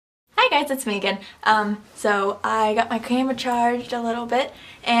Hi guys, it's me again. So I got my camera charged a little bit,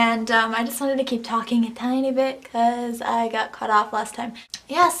 and I just wanted to keep talking a tiny bit because I got cut off last time.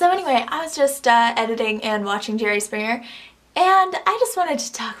 Yeah, so anyway, I was just editing and watching Jerry Springer, and I just wanted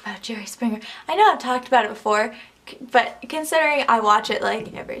to talk about Jerry Springer. I know I've talked about it before, but considering I watch it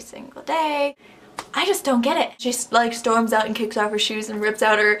like every single day, I just don't get it. She like storms out and kicks off her shoes and rips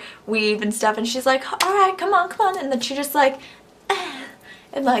out her weave and stuff, and she's like, alright, come on, and then she just like,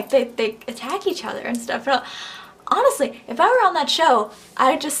 and like they attack each other and stuff. And honestly, if I were on that show,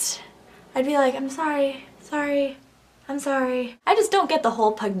 I'd be like, I'm sorry, I'm sorry. I just don't get the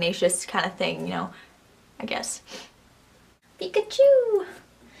whole pugnacious kind of thing, you know, I guess. Pikachu!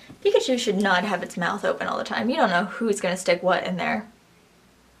 Pikachu should not have its mouth open all the time. You don't know who's gonna stick what in there.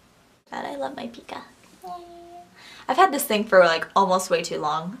 But I love my Pika. I've had this thing for like almost way too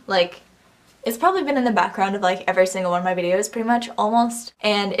long. Like, it's probably been in the background of like every single one of my videos pretty much, almost.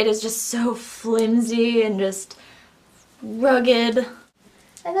 And it is just so flimsy and just rugged.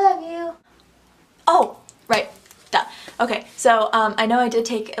 I love you. Oh, right. Duh. Okay, so I know I did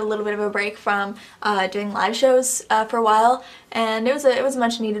take a little bit of a break from doing live shows for a while, and it was a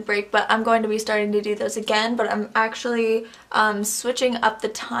much needed break, but I'm going to be starting to do those again, but I'm actually switching up the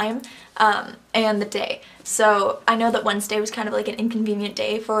time and the day. So I know that Wednesday was kind of like an inconvenient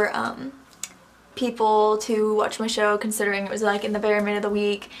day for people to watch my show, considering it was like in the very middle of the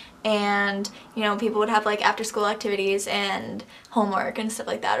week, and you know, people would have like after school activities and homework and stuff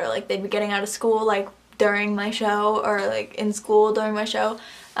like that, or like they'd be getting out of school like during my show, or like in school during my show.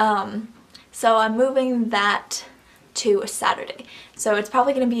 So I'm moving that to a Saturday, so it's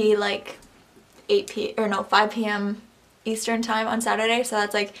probably gonna be like 5 p.m. Eastern time on Saturday, so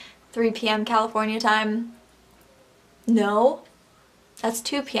that's like 3 p.m. California time. No, that's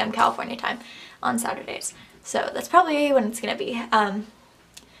 2 p.m. California time on Saturdays. So that's probably when it's gonna be.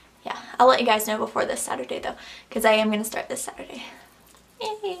 Yeah, I'll let you guys know before this Saturday though, because I am gonna start this Saturday.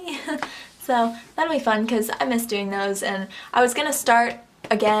 Yay! So that'll be fun because I miss doing those, and I was gonna start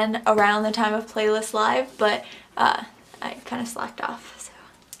again around the time of Playlist Live, but I kind of slacked off,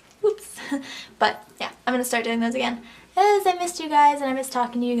 so oops. But yeah, I'm gonna start doing those again as I missed you guys, and I miss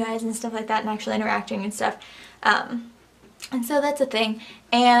talking to you guys and stuff like that, and actually interacting and stuff. And so that's a thing.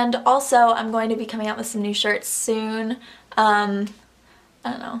 And also I'm going to be coming out with some new shirts soon. I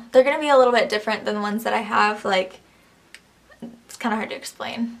don't know. They're going to be a little bit different than the ones that I have. Like, it's kind of hard to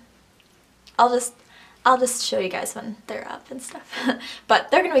explain. I'll just show you guys when they're up and stuff. But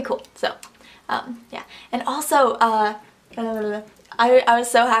they're going to be cool. So, yeah. And also, I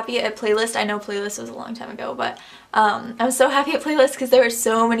was so happy at Playlist. I know Playlist was a long time ago, but I was so happy at Playlist because there were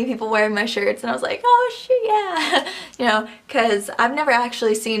so many people wearing my shirts, and I was like, oh shoot, yeah. You know, because I've never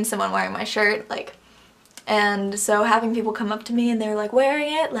actually seen someone wearing my shirt, like, and so having people come up to me and they're like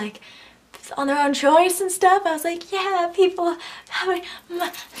wearing it, like, on their own choice and stuff, I was like, yeah, people,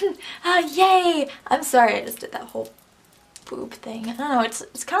 yay. I'm sorry, I just did that whole boob thing. I don't know,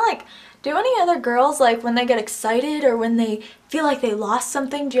 it's kind of like, do any other girls, like, when they get excited or when they feel like they lost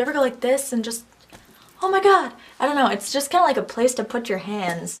something, do you ever go like this and just, oh my god? I don't know, it's just kind of like a place to put your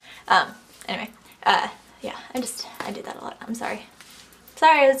hands. Anyway, yeah, I did that a lot. I'm sorry.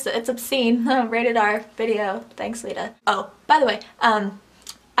 Sorry, it's obscene. Rated R video. Thanks, Leda. Oh, by the way,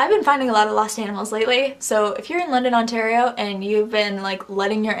 I've been finding a lot of lost animals lately, so if you're in London, Ontario, and you've been, like,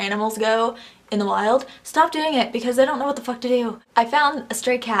 letting your animals go in the wild, stop doing it because they don't know what the fuck to do. I found a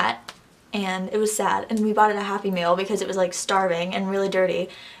stray cat, and it was sad, and we bought it a Happy Meal because it was like starving and really dirty,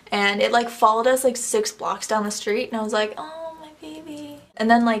 and it like followed us like 6 blocks down the street, and I was like, oh my baby. And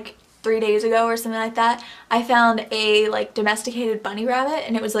then like 3 days ago or something like that, I found a like domesticated bunny rabbit,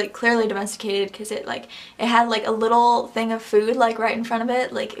 and it was like clearly domesticated because it had like a little thing of food like right in front of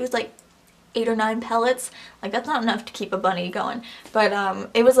it. Like, it was like 8 or 9 pellets. Like, that's not enough to keep a bunny going, but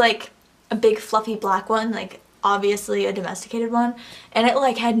it was like a big fluffy black one, like obviously a domesticated one, and it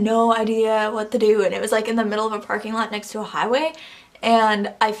like had no idea what to do, and it was like in the middle of a parking lot next to a highway,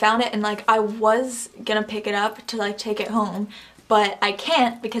 and I found it, and like I was gonna pick it up to like take it home, but I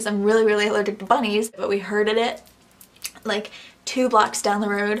can't because I'm really allergic to bunnies. But we herded it like 2 blocks down the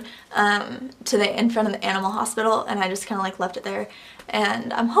road in front of the animal hospital, and I just kind of like left it there,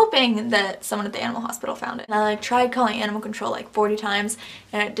 and I'm hoping that someone at the animal hospital found it. And I like tried calling animal control like 40 times,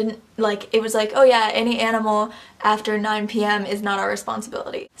 and it didn't, like, it was like, oh yeah, any animal after 9 p.m. is not our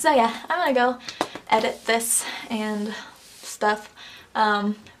responsibility. So yeah, I'm gonna go edit this and stuff,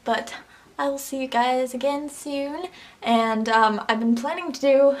 but I will see you guys again soon, and I've been planning to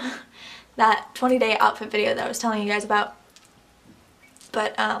do that 20-day outfit video that I was telling you guys about,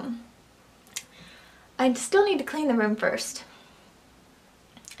 but I still need to clean the room first.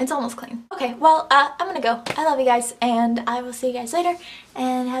 It's almost clean. Okay, well, I'm gonna go. I love you guys, and I will see you guys later,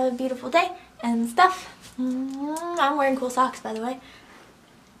 and have a beautiful day and stuff. I'm wearing cool socks, by the way.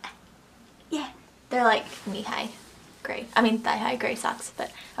 Yeah, they're like knee-high gray. I mean thigh-high gray socks,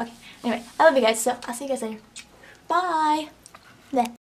 but okay. Anyway, I love you guys, so I'll see you guys later. Bye! There.